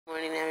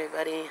morning,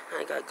 everybody.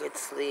 I got good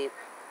sleep.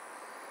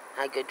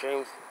 I had good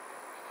dreams.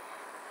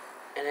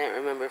 I didn't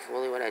remember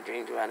fully what I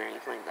dreamed about or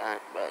anything like that,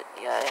 but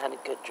yeah, I had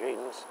good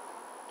dreams.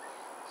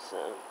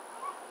 So,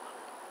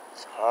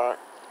 it's hot.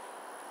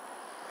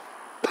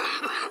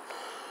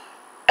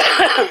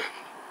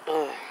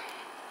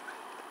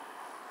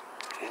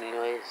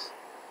 Anyways,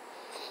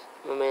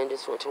 my man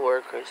just went to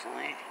work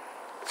recently,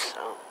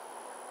 so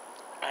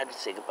I had to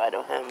say goodbye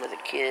to him with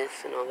a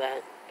kiss and all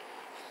that,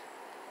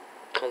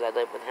 because I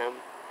live with him.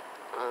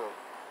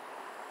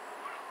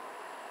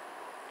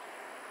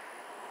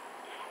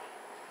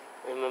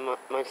 And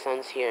my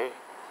son's here.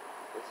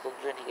 He's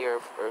been here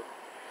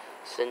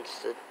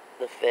since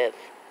the 5th.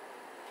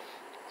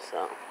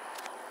 So,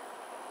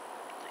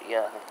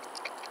 yeah.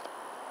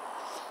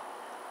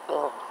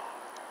 Oh.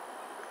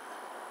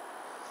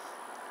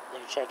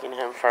 They're checking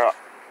him for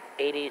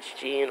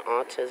ADHD and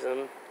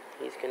autism.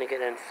 He's gonna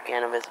get a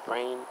scan of his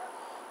brain.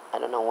 I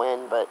don't know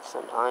when, but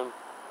sometime.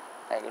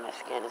 They're gonna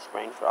scan his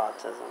brain for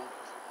autism.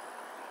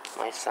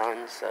 My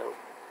son, so.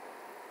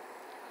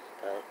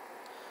 But,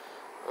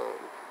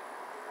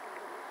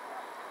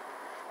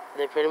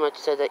 they pretty much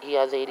said that he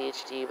has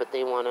ADHD, but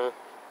they want to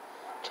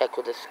check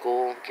with the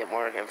school, get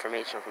more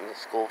information from the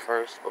school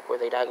first before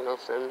they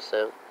diagnose him,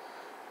 so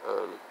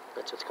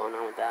that's what's going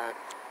on with that.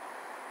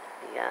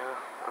 Yeah,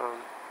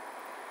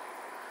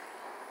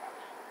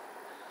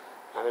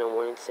 having a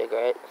morning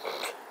cigarette.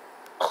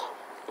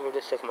 I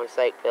just took my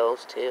psych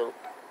pills too.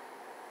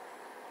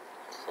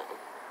 So,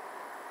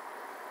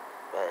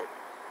 but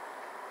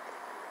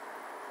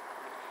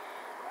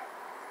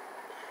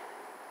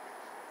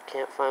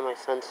can't find my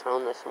son's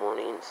phone this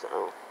morning,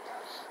 so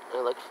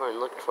I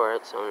looked for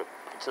it, so I'm gonna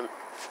put some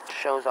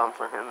shows on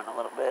for him in a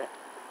little bit.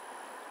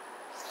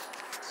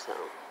 So,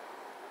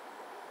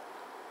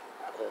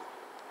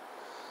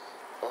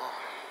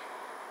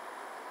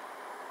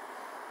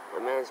 my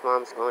man's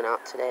mom's going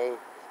out today.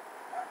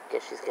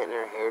 Guess she's getting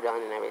her hair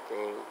done and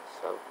everything,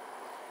 so,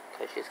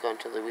 because she's going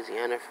to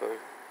Louisiana for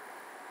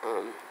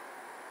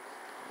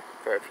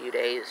a few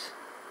days,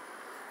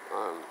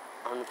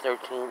 on the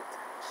 13th,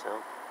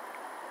 so,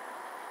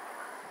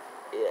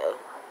 yeah,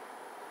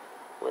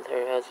 with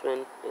her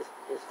husband,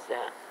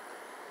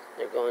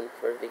 they're going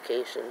for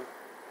vacation,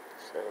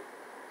 so,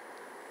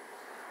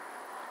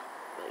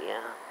 but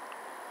yeah,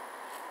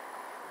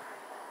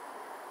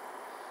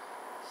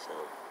 so,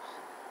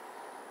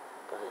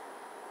 but,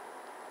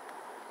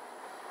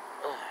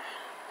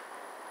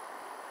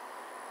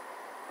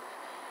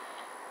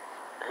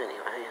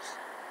 anyways,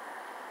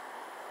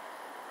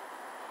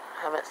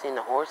 I haven't seen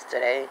the horse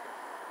today.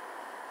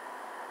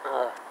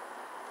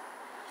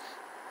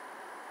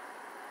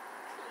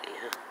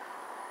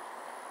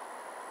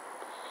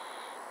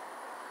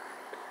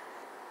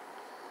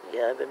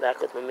 Yeah, I've been back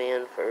with my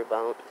man for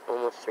about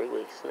almost 3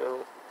 weeks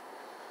now.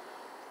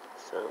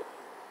 So,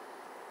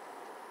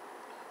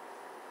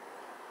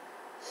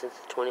 since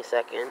the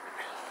 22nd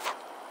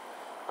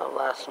of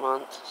last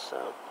month,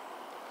 so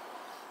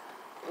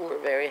we're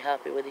very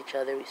happy with each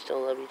other. We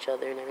still love each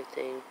other and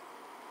everything.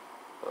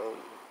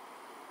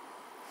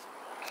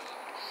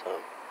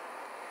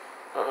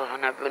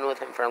 And I've been with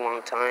him for a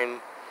long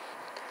time.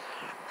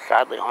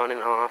 Sadly, on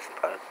and off,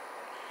 but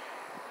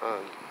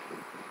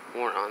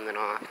more on than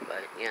off.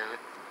 But yeah,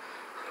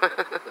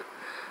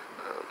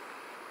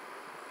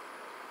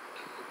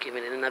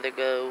 giving it another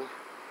go.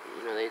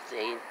 You know, they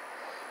say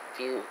if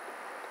you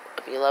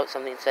love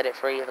something, set it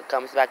free. If it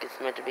comes back, it's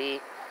meant to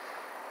be.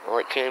 Well,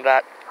 it came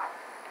back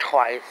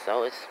twice,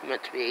 so it's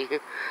meant to be.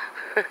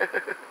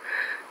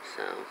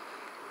 So,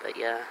 but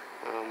yeah.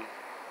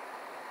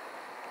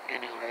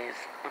 Anyways,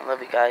 I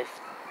love you guys.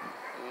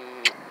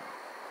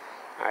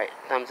 Alright,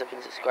 thumbs up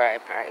and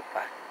subscribe. Alright,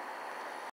 bye.